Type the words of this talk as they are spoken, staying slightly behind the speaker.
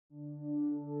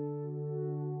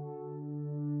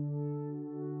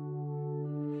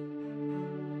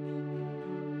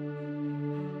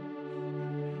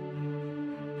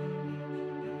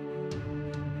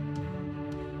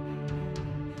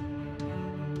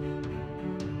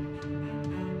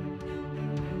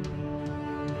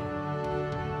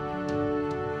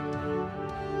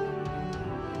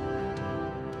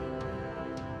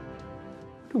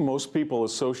most people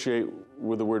associate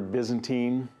with the word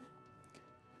Byzantine.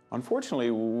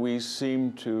 Unfortunately, we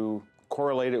seem to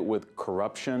correlate it with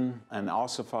corruption, an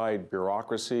ossified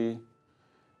bureaucracy,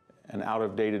 an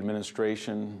out-of-date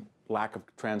administration, lack of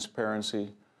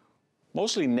transparency,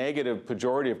 mostly negative,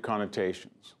 pejorative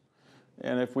connotations.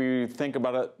 And if we think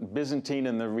about it, Byzantine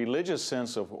in the religious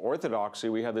sense of orthodoxy,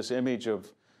 we have this image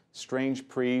of strange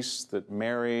priests that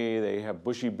marry, they have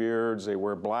bushy beards, they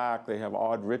wear black, they have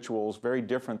odd rituals, very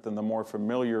different than the more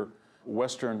familiar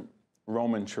Western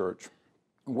Roman Church.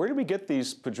 Where do we get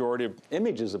these pejorative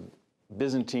images of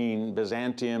Byzantine,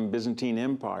 Byzantium, Byzantine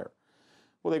Empire?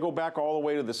 Well, they go back all the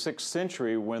way to the 6th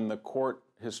century when the court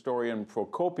historian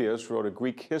Procopius wrote a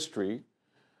Greek history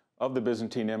of the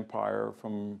Byzantine Empire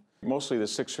from mostly the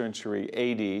 6th century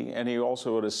AD, and he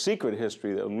also wrote a secret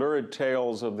history, the lurid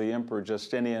tales of the Emperor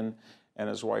Justinian and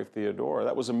his wife Theodora.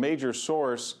 That was a major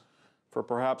source for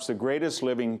perhaps the greatest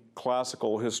living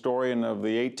classical historian of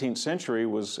the 18th century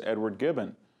was Edward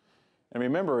Gibbon. And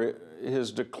remember,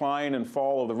 his decline and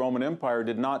fall of the Roman Empire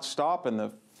did not stop in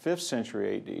the 5th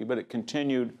century AD, but it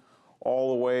continued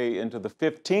all the way into the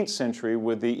 15th century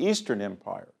with the Eastern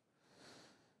Empire.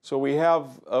 So we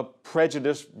have a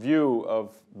prejudiced view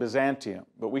of Byzantium,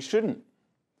 but we shouldn't.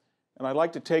 And I'd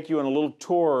like to take you on a little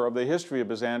tour of the history of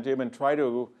Byzantium and try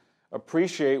to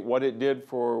appreciate what it did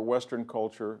for Western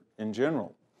culture in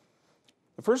general.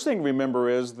 The first thing to remember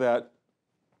is that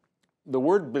the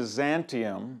word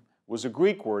Byzantium was a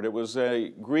Greek word. It was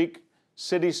a Greek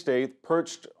city-state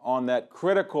perched on that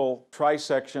critical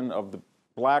trisection of the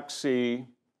Black Sea,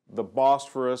 the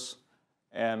Bosphorus,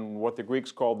 and what the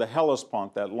Greeks called the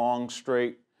Hellespont, that long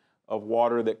strait of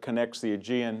water that connects the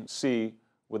Aegean Sea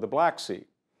with the Black Sea.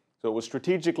 So it was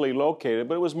strategically located,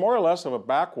 but it was more or less of a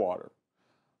backwater.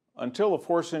 Until the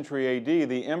 4th century AD,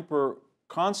 the Emperor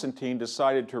Constantine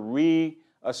decided to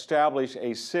re-establish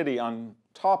a city on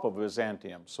top of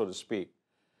Byzantium, so to speak.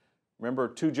 Remember,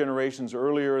 2 generations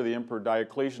earlier, the Emperor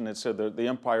Diocletian had said that the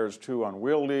empire is too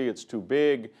unwieldy, it's too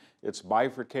big, it's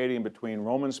bifurcating between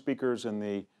Roman speakers in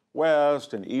the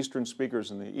West and Eastern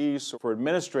speakers in the East. So for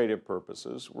administrative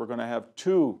purposes, we're going to have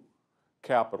 2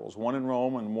 capitals, one in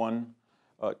Rome and one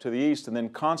to the east. And then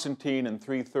Constantine in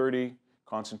 330,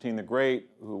 Constantine the Great,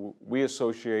 who we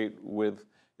associate with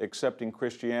accepting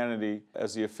Christianity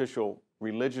as the official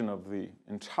religion of the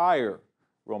entire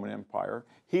Roman Empire,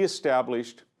 he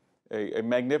established a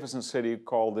magnificent city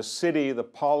called the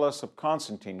Polis of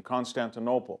Constantine,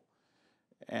 Constantinople.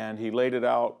 And he laid it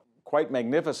out quite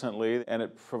magnificently, and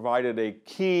it provided a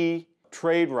key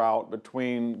trade route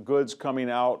between goods coming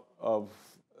out of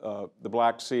the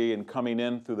Black Sea and coming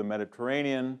in through the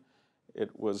Mediterranean. It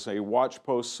was a watch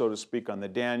post, so to speak, on the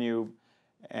Danube,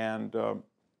 and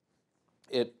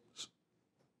it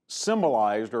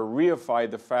symbolized or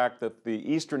reified the fact that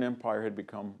the Eastern Empire had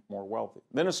become more wealthy.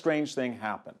 Then a strange thing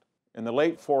happened. In the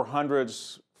late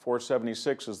 400s,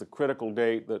 476 is the critical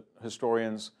date that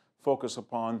historians focus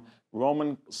upon.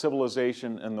 Roman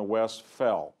civilization in the West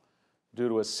fell due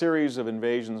to a series of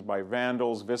invasions by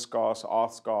Vandals, Visigoths,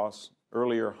 Ostrogoths,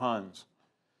 earlier Huns.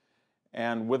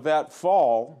 And with that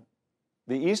fall,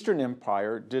 the Eastern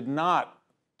Empire did not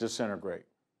disintegrate.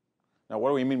 Now,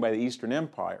 what do we mean by the Eastern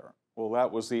Empire? Well, that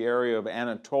was the area of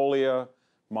Anatolia,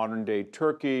 modern-day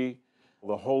Turkey,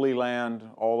 the Holy Land,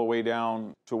 all the way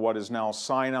down to what is now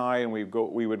Sinai, and we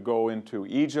would go into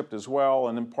Egypt as well,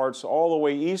 and then parts all the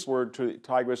way eastward to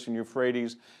Tigris and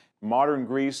Euphrates, modern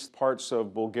Greece, parts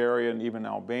of Bulgaria, and even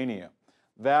Albania.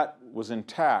 That was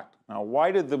intact. Now,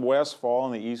 why did the West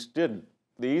fall and the East didn't?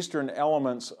 The eastern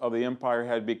elements of the empire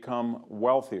had become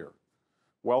wealthier.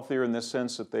 Wealthier in the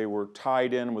sense that they were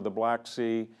tied in with the Black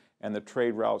Sea and the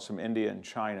trade routes from India and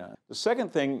China. The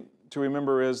second thing to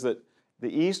remember is that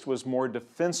the East was more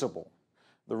defensible.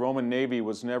 The Roman Navy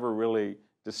was never really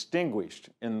distinguished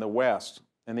in the West.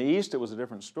 In the East, it was a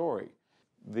different story.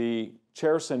 The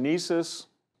Chersonesus,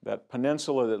 that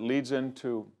peninsula that leads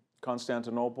into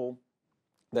Constantinople,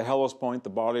 the Hellespont, the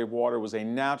body of water, was a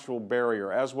natural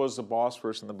barrier, as was the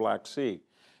Bosphorus and the Black Sea.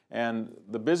 And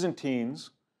the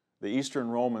Byzantines, the Eastern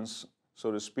Romans,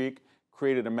 so to speak,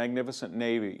 created a magnificent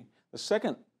navy. The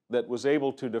second that was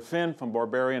able to defend from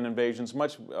barbarian invasions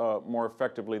much more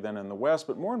effectively than in the West,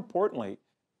 but more importantly,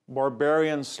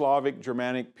 barbarian Slavic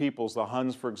Germanic peoples, the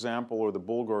Huns, for example, or the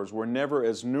Bulgars, were never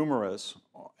as numerous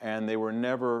and they were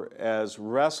never as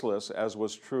restless as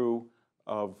was true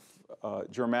of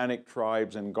Germanic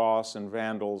tribes and Goths and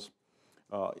Vandals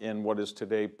in what is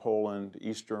today Poland,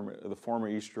 East Germany, the former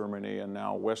East Germany, and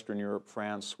now Western Europe,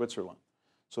 France, Switzerland.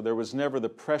 So there was never the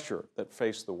pressure that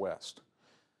faced the West.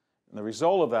 And the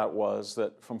result of that was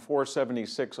that from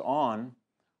 476 on,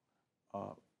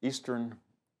 Eastern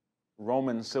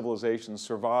Roman civilization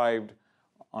survived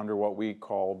under what we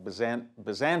call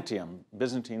Byzantium,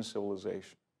 Byzantine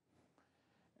civilization.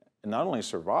 And not only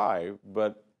survived,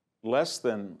 but less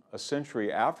than a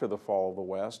century after the fall of the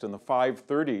West, in the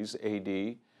 530s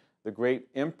AD, the great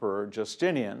emperor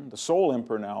Justinian, the sole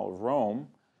emperor now of Rome,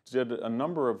 did a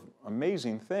number of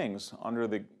amazing things. Under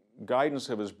the guidance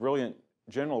of his brilliant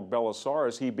general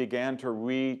Belisarius, he began to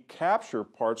recapture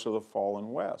parts of the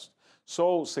fallen West.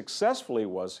 So successfully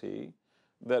was he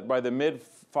that by the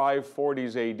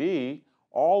mid-540s AD,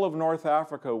 all of North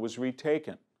Africa was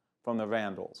retaken from the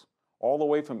Vandals, all the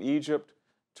way from Egypt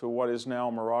to what is now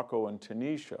Morocco and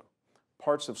Tunisia,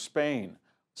 parts of Spain,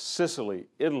 Sicily,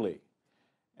 Italy.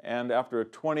 And after a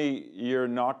 20-year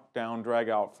knockdown,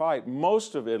 drag-out fight,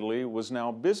 most of Italy was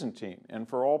now Byzantine. And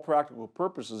for all practical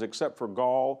purposes, except for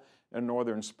Gaul and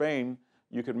northern Spain,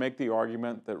 you could make the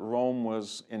argument that Rome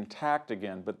was intact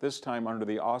again, but this time under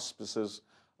the auspices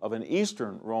of an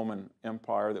Eastern Roman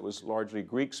Empire that was largely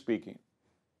Greek-speaking.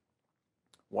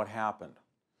 What happened?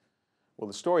 Well,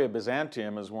 the story of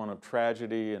Byzantium is one of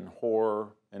tragedy and horror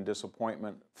and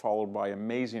disappointment, followed by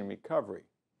amazing recovery.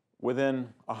 Within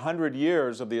 100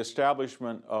 years of the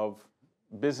establishment of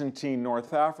Byzantine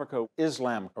North Africa,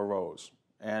 Islam arose.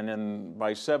 And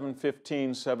by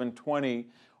 715, 720,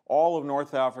 all of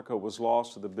North Africa was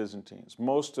lost to the Byzantines.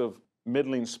 Most of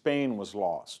middling Spain was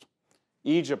lost.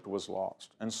 Egypt was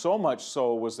lost. And so much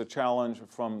so was the challenge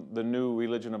from the new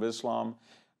religion of Islam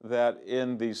that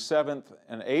in the 7th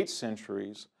and 8th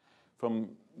centuries, from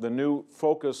the new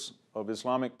focus of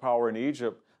Islamic power in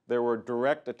Egypt, there were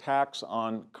direct attacks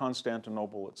on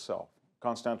Constantinople itself.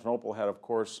 Constantinople had, of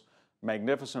course,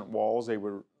 magnificent walls. They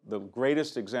were the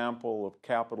greatest example of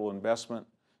capital investment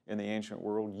in the ancient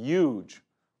world. Huge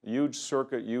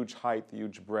circuit, huge height,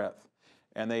 huge breadth.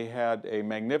 And they had a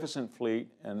magnificent fleet,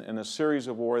 and in a series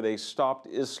of war, they stopped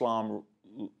Islam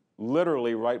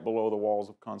literally right below the walls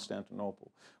of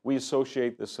Constantinople. We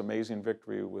associate this amazing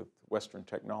victory with Western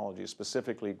technology,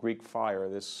 specifically Greek fire,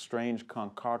 this strange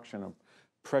concoction of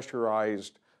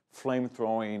pressurized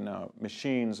flame-throwing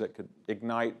machines that could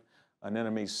ignite an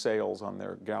enemy's sails on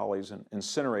their galleys and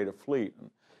incinerate a fleet.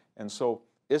 And so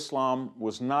Islam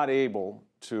was not able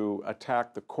to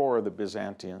attack the core of the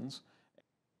Byzantians.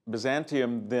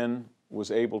 Byzantium then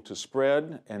was able to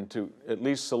spread and to at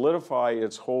least solidify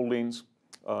its holdings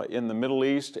in the Middle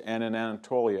East and in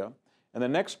Anatolia. And the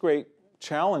next great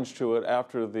challenge to it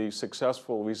after the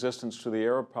successful resistance to the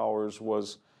Arab powers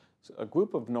was a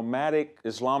group of nomadic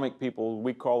Islamic people,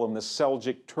 we call them the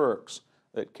Seljuk Turks,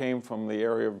 that came from the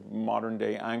area of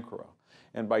modern-day Ankara.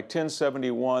 And by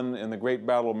 1071, in the Great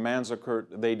Battle of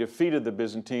Manzikert, they defeated the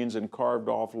Byzantines and carved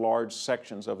off large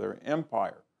sections of their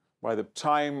empire. By the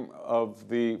time of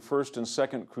the First and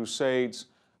Second Crusades,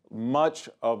 much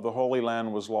of the Holy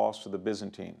Land was lost to the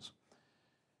Byzantines.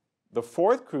 The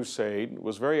Fourth Crusade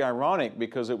was very ironic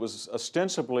because it was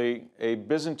ostensibly a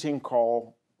Byzantine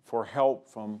call for help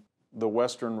from the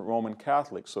Western Roman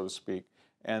Catholics, so to speak.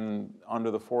 And under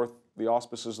the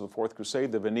auspices of the Fourth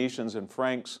Crusade, the Venetians and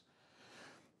Franks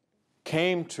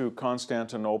came to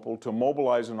Constantinople to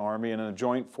mobilize an army and a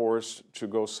joint force to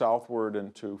go southward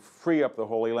and to free up the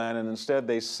Holy Land, and instead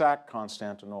they sacked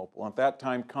Constantinople. At that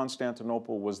time,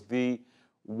 Constantinople was the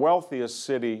wealthiest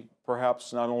city,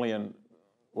 perhaps not only in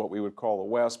what we would call the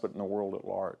West, but in the world at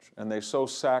large. And they so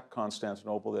sacked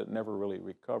Constantinople that it never really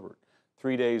recovered.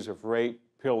 3 days of rape,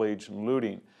 pillage, and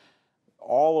looting.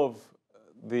 All of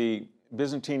the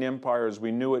Byzantine Empire as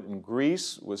we knew it in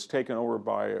Greece was taken over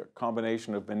by a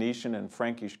combination of Venetian and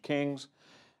Frankish kings.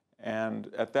 And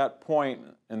at that point,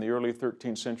 in the early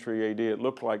 13th century AD, it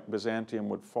looked like Byzantium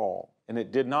would fall. And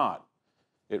it did not.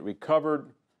 It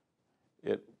recovered.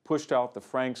 It pushed out the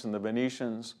Franks and the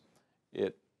Venetians.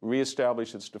 It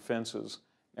reestablished its defenses.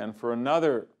 And for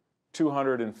another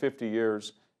 250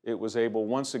 years, it was able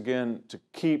once again to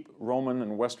keep Roman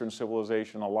and Western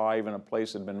civilization alive in a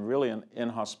place that had been really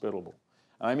inhospitable.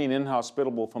 And I mean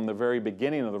inhospitable from the very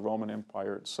beginning of the Roman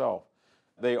Empire itself.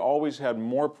 They always had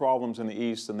more problems in the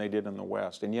East than they did in the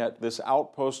West. And yet this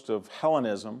outpost of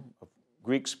Hellenism, of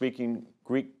Greek-speaking,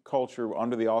 Greek culture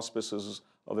under the auspices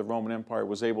of the Roman Empire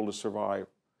was able to survive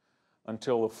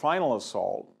until the final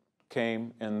assault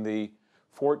came in the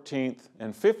 14th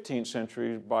and 15th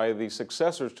centuries by the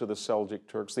successors to the Seljuk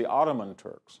Turks, the Ottoman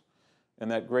Turks. In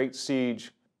that great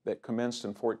siege that commenced in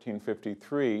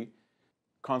 1453,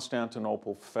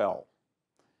 Constantinople fell.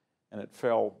 And it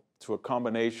fell to a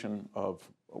combination of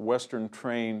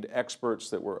Western-trained experts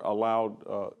that were allowed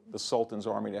the Sultan's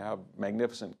army to have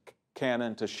magnificent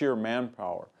cannon, to sheer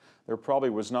manpower. there probably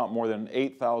was not more than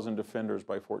 8,000 defenders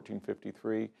by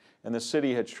 1453, and the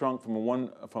city had shrunk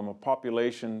from a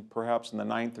population perhaps in the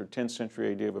 9th or 10th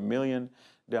century AD of 1 million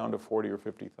down to 40 or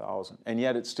 50,000, and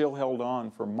yet it still held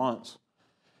on for months.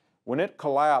 When it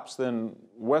collapsed, then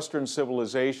Western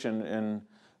civilization in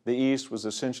the East was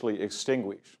essentially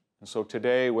extinguished. And so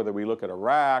today, whether we look at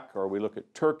Iraq, or we look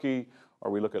at Turkey,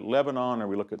 or we look at Lebanon, or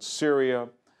we look at Syria,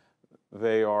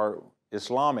 they are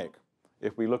Islamic.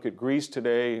 If we look at Greece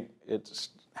today, it's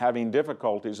having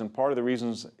difficulties, and part of the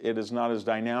reasons it is not as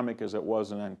dynamic as it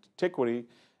was in antiquity,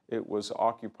 it was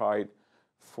occupied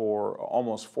for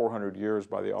almost 400 years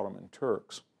by the Ottoman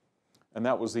Turks. And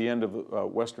that was the end of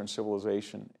Western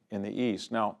civilization in the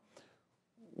East. Now,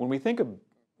 when we think of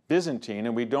Byzantine,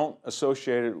 and we don't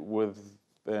associate it with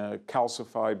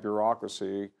calcified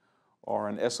bureaucracy or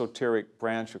an esoteric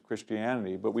branch of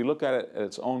Christianity, but we look at it at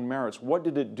its own merits. What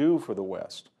did it do for the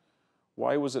West?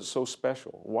 Why was it so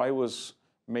special? Why was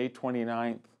May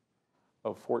 29th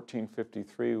of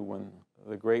 1453, when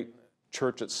the great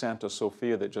church at Santa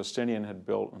Sofia that Justinian had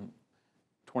built, and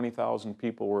 20,000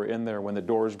 people were in there when the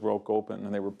doors broke open,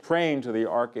 and they were praying to the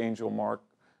Archangel Mark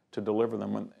to deliver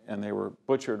them, and they were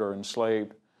butchered or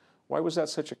enslaved. Why was that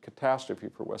such a catastrophe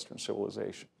for Western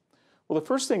civilization? Well, the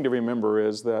first thing to remember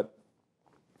is that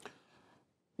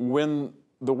when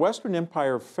the Western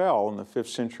Empire fell in the 5th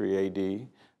century AD,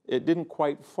 it didn't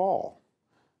quite fall.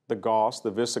 The Goths,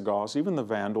 the Visigoths, even the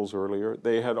Vandals earlier,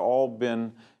 they had all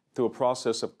been, through a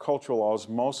process of cultural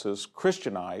osmosis,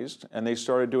 Christianized, and they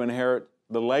started to inherit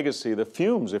the legacy, the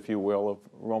fumes, if you will, of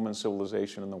Roman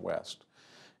civilization in the West.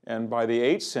 And by the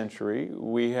 8th century,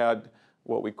 we had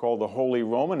what we call the Holy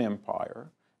Roman Empire.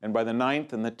 And by the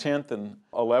 9th and the 10th and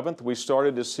 11th, we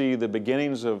started to see the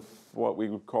beginnings of what we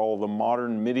would call the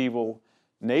modern medieval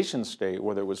nation state,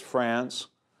 whether it was France,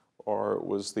 or it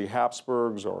was the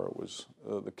Habsburgs, or it was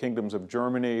the kingdoms of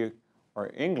Germany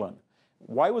or England.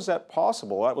 Why was that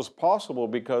possible? That was possible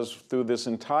because through this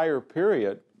entire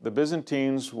period, the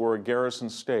Byzantines were a garrison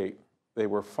state. They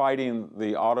were fighting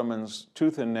the Ottomans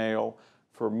tooth and nail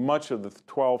for much of the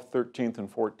 12th, 13th,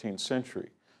 and 14th century.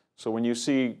 So when you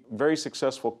see very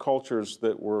successful cultures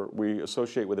that we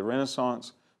associate with the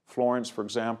Renaissance, Florence, for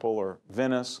example, or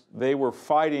Venice, they were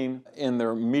fighting in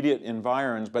their immediate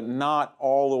environs, but not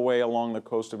all the way along the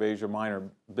coast of Asia Minor.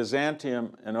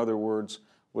 Byzantium, in other words,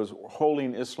 was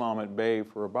holding Islam at bay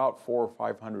for about 400 or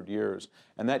 500 years,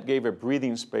 and that gave a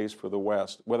breathing space for the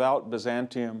West. Without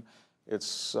Byzantium,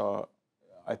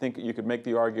 I think you could make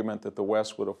the argument that the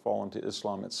West would have fallen to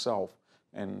Islam itself,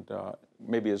 and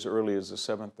maybe as early as the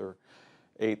 7th or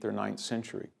 8th or 9th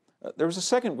century. There was a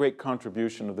second great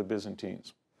contribution of the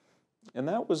Byzantines, and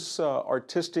that was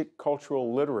artistic,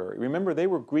 cultural, literary. Remember, they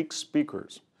were Greek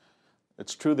speakers.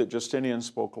 It's true that Justinian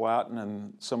spoke Latin,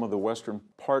 and some of the western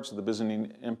parts of the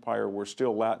Byzantine Empire were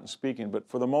still Latin-speaking, but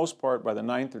for the most part, by the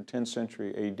 9th or 10th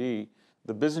century AD,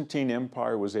 the Byzantine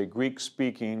Empire was a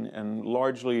Greek-speaking and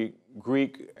largely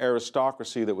Greek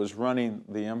aristocracy that was running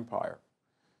the empire.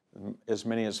 As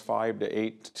many as 5 to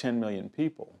 8 to 10 million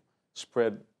people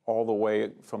spread all the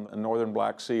way from the northern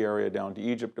Black Sea area down to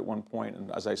Egypt at one point,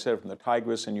 and as I said, from the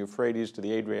Tigris and Euphrates to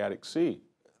the Adriatic Sea.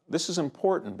 This is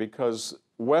important because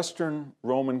Western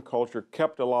Roman culture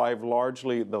kept alive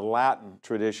largely the Latin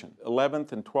tradition.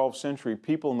 11th and 12th century,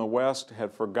 people in the West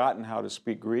had forgotten how to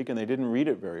speak Greek, and they didn't read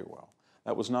it very well.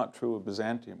 That was not true of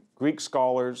Byzantium. Greek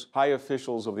scholars, high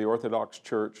officials of the Orthodox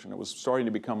Church, and it was starting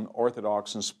to become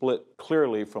Orthodox and split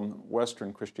clearly from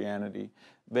Western Christianity,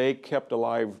 they kept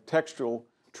alive textual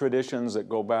traditions that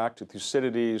go back to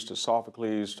Thucydides, to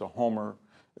Sophocles, to Homer,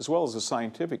 as well as the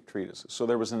scientific treatises. So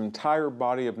there was an entire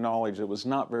body of knowledge that was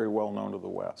not very well known to the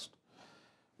West.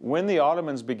 When the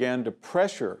Ottomans began to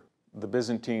pressure the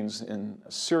Byzantines in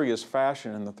a serious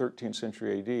fashion in the 13th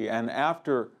century AD, and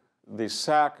after the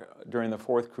sack during the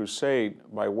Fourth Crusade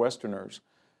by Westerners,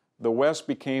 the West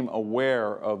became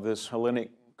aware of this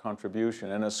Hellenic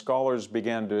contribution, and as scholars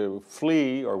began to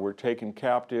flee or were taken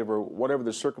captive or whatever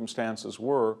the circumstances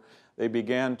were, they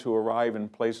began to arrive in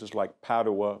places like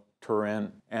Padua,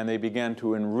 Turin, and they began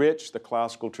to enrich the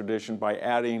classical tradition by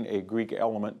adding a Greek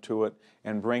element to it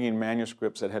and bringing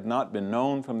manuscripts that had not been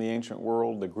known from the ancient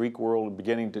world, the Greek world,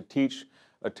 beginning to teach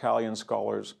Italian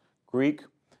scholars Greek.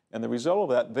 And the result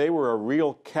of that, they were a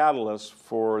real catalyst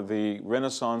for the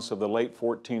Renaissance of the late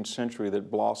 14th century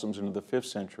that blossoms into the 5th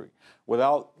century.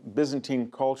 Without Byzantine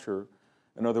culture,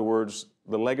 in other words,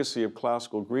 the legacy of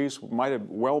classical Greece might have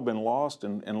well been lost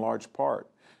in large part.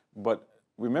 But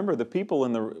remember, the people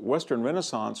in the Western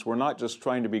Renaissance were not just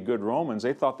trying to be good Romans,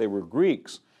 they thought they were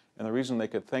Greeks. And the reason they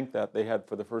could think that, they had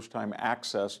for the first time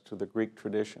access to the Greek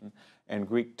tradition and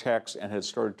Greek texts and had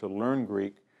started to learn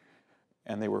Greek,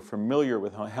 and they were familiar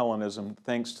with Hellenism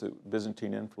thanks to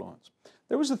Byzantine influence.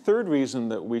 There was a third reason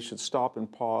that we should stop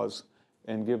and pause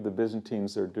and give the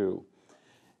Byzantines their due.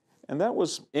 And that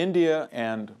was India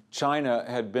and China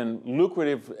had been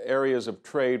lucrative areas of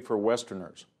trade for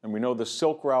Westerners. And we know the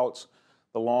Silk routes,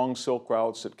 the long Silk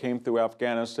routes that came through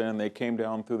Afghanistan, they came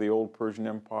down through the old Persian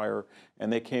Empire,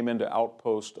 and they came into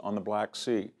outposts on the Black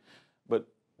Sea. But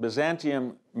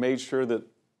Byzantium made sure that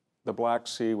the Black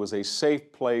Sea was a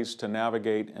safe place to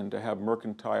navigate and to have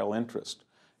mercantile interest.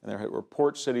 And there were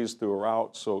port cities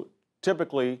throughout, so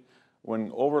typically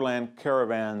when overland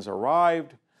caravans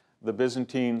arrived, the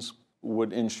Byzantines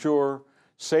would ensure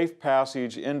safe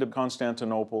passage into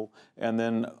Constantinople, and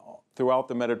then throughout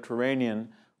the Mediterranean,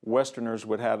 Westerners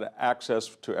would have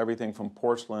access to everything from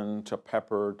porcelain to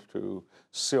pepper to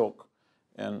silk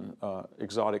and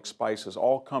exotic spices,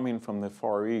 all coming from the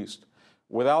Far East.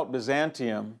 Without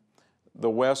Byzantium, the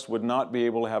West would not be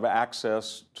able to have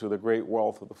access to the great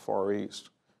wealth of the Far East.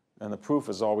 And the proof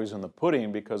is always in the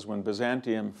pudding, because when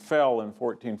Byzantium fell in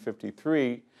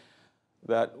 1453,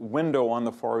 that window on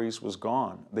the Far East was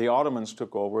gone. The Ottomans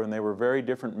took over, and they were very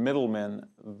different middlemen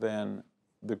than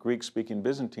the Greek-speaking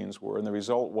Byzantines were. And the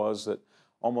result was that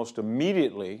almost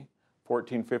immediately,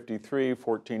 1453,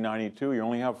 1492, you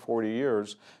only have 40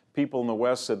 years, people in the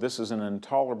West said, this is an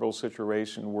intolerable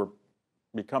situation. We're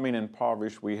becoming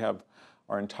impoverished. We have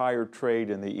our entire trade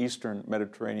in the Eastern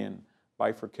Mediterranean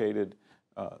bifurcated.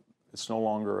 It's no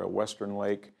longer a Western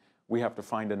lake. We have to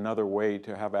find another way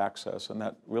to have access. And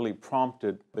that really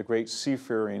prompted the great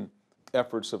seafaring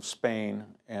efforts of Spain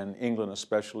and England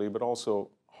especially, but also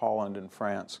Holland and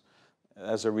France,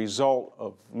 as a result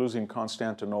of losing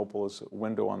Constantinople as a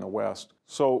window on the West.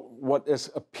 So what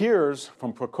appears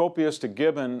from Procopius to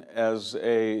Gibbon as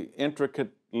a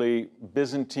intricately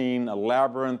Byzantine, a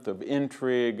labyrinth of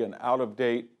intrigue and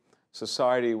out-of-date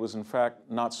society was in fact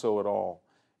not so at all.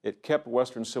 It kept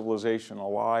Western civilization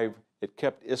alive. It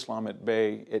kept Islam at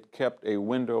bay. It kept a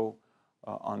window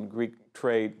on Greek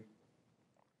trade.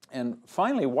 And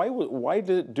finally, why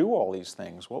did it do all these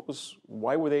things?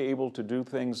 Why were they able to do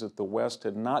things that the West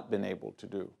had not been able to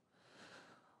do?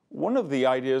 One of the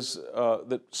ideas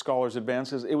that scholars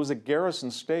advance is it was a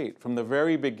garrison state. From the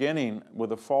very beginning, with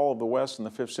the fall of the West in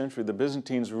the 5th century, the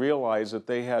Byzantines realized that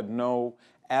they had no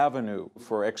avenue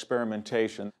for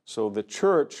experimentation. So the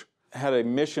church had a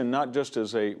mission not just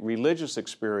as a religious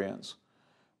experience,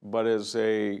 but as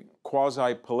a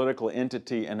quasi-political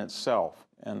entity in itself.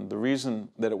 And the reason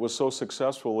that it was so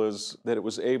successful is that it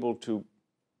was able to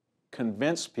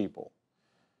convince people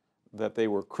that they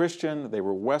were Christian, they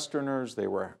were Westerners, they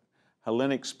were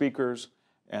Hellenic speakers,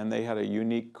 and they had a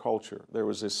unique culture. There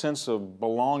was a sense of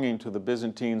belonging to the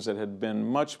Byzantines that had been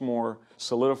much more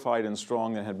solidified and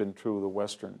strong than had been true of the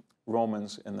Western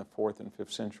Romans in the 4th and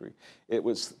 5th century. It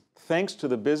was thanks to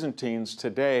the Byzantines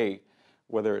today,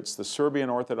 whether it's the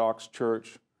Serbian Orthodox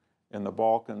Church in the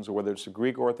Balkans, or whether it's the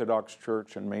Greek Orthodox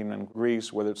Church in mainland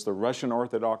Greece, whether it's the Russian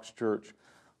Orthodox Church,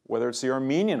 whether it's the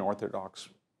Armenian Orthodox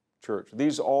Church.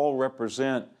 These all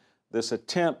represent this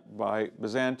attempt by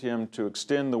Byzantium to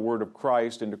extend the word of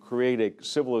Christ and to create a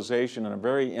civilization in a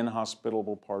very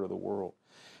inhospitable part of the world.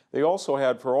 They also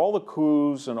had, for all the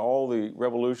coups and all the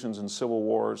revolutions and civil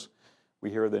wars, we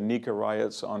hear the Nika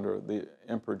riots under the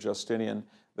Emperor Justinian,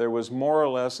 there was more or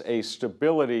less a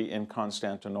stability in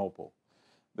Constantinople.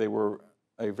 They were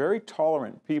a very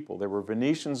tolerant people. There were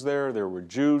Venetians there were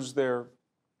Jews there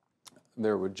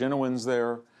were Genoans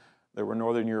there were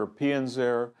Northern Europeans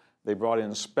there. They brought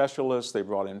in specialists, they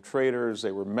brought in traders,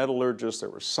 they were metallurgists, there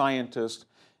were scientists.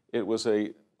 It was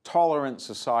a tolerant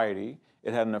society.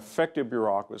 It had an effective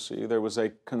bureaucracy. There was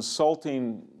a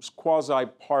consulting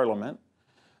quasi-parliament.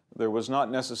 There was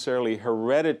not necessarily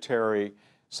hereditary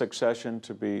succession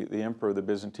to be the emperor of the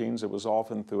Byzantines. It was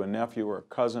often through a nephew or a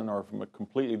cousin or from a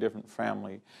completely different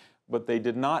family. But they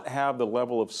did not have the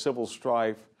level of civil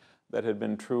strife that had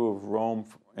been true of Rome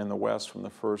in the West from the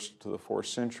 1st to the 4th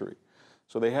century.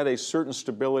 So they had a certain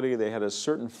stability, they had a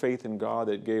certain faith in God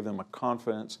that gave them a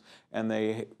confidence, and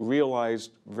they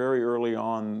realized very early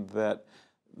on that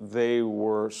they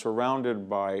were surrounded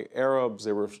by Arabs,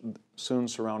 they were soon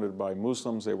surrounded by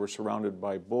Muslims, they were surrounded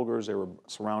by Bulgars, they were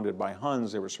surrounded by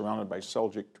Huns, they were surrounded by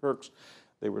Seljuk Turks,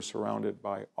 they were surrounded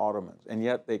by Ottomans, and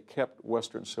yet they kept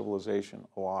Western civilization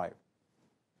alive.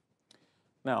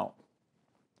 Now,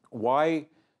 why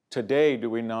today do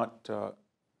we not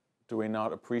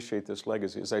appreciate this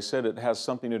legacy? As I said, it has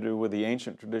something to do with the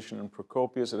ancient tradition in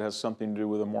Procopius, it has something to do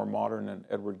with a more modern and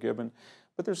Edward Gibbon,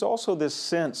 but there's also this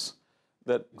sense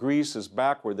that Greece is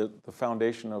backward, the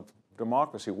foundation of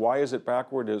democracy. Why is it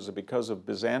backward? Is it because of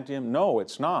Byzantium? No,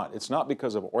 it's not. It's not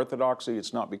because of orthodoxy.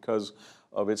 It's not because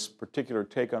of its particular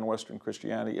take on Western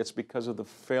Christianity. It's because of the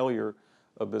failure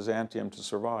of Byzantium to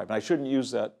survive. And I shouldn't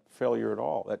use that failure at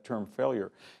all, that term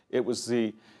failure. It was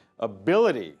the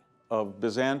ability of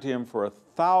Byzantium for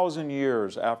 1,000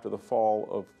 years after the fall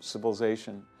of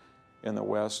civilization in the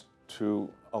West to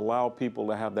allow people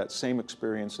to have that same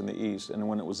experience in the East. And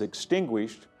when it was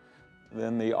extinguished,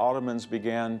 then the Ottomans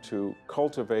began to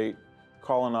cultivate,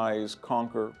 colonize,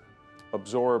 conquer,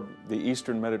 absorb the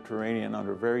Eastern Mediterranean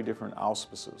under very different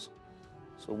auspices.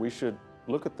 So we should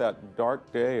look at that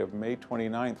dark day of May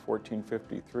 29th,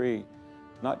 1453,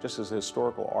 not just as a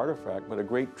historical artifact, but a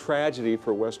great tragedy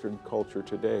for Western culture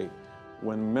today.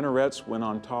 When minarets went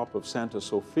on top of Santa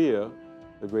Sophia,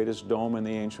 the greatest dome in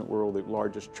the ancient world, the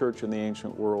largest church in the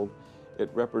ancient world, it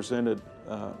represented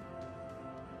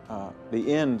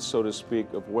the end, so to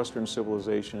speak, of Western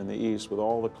civilization in the East with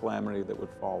all the calamity that would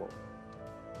follow.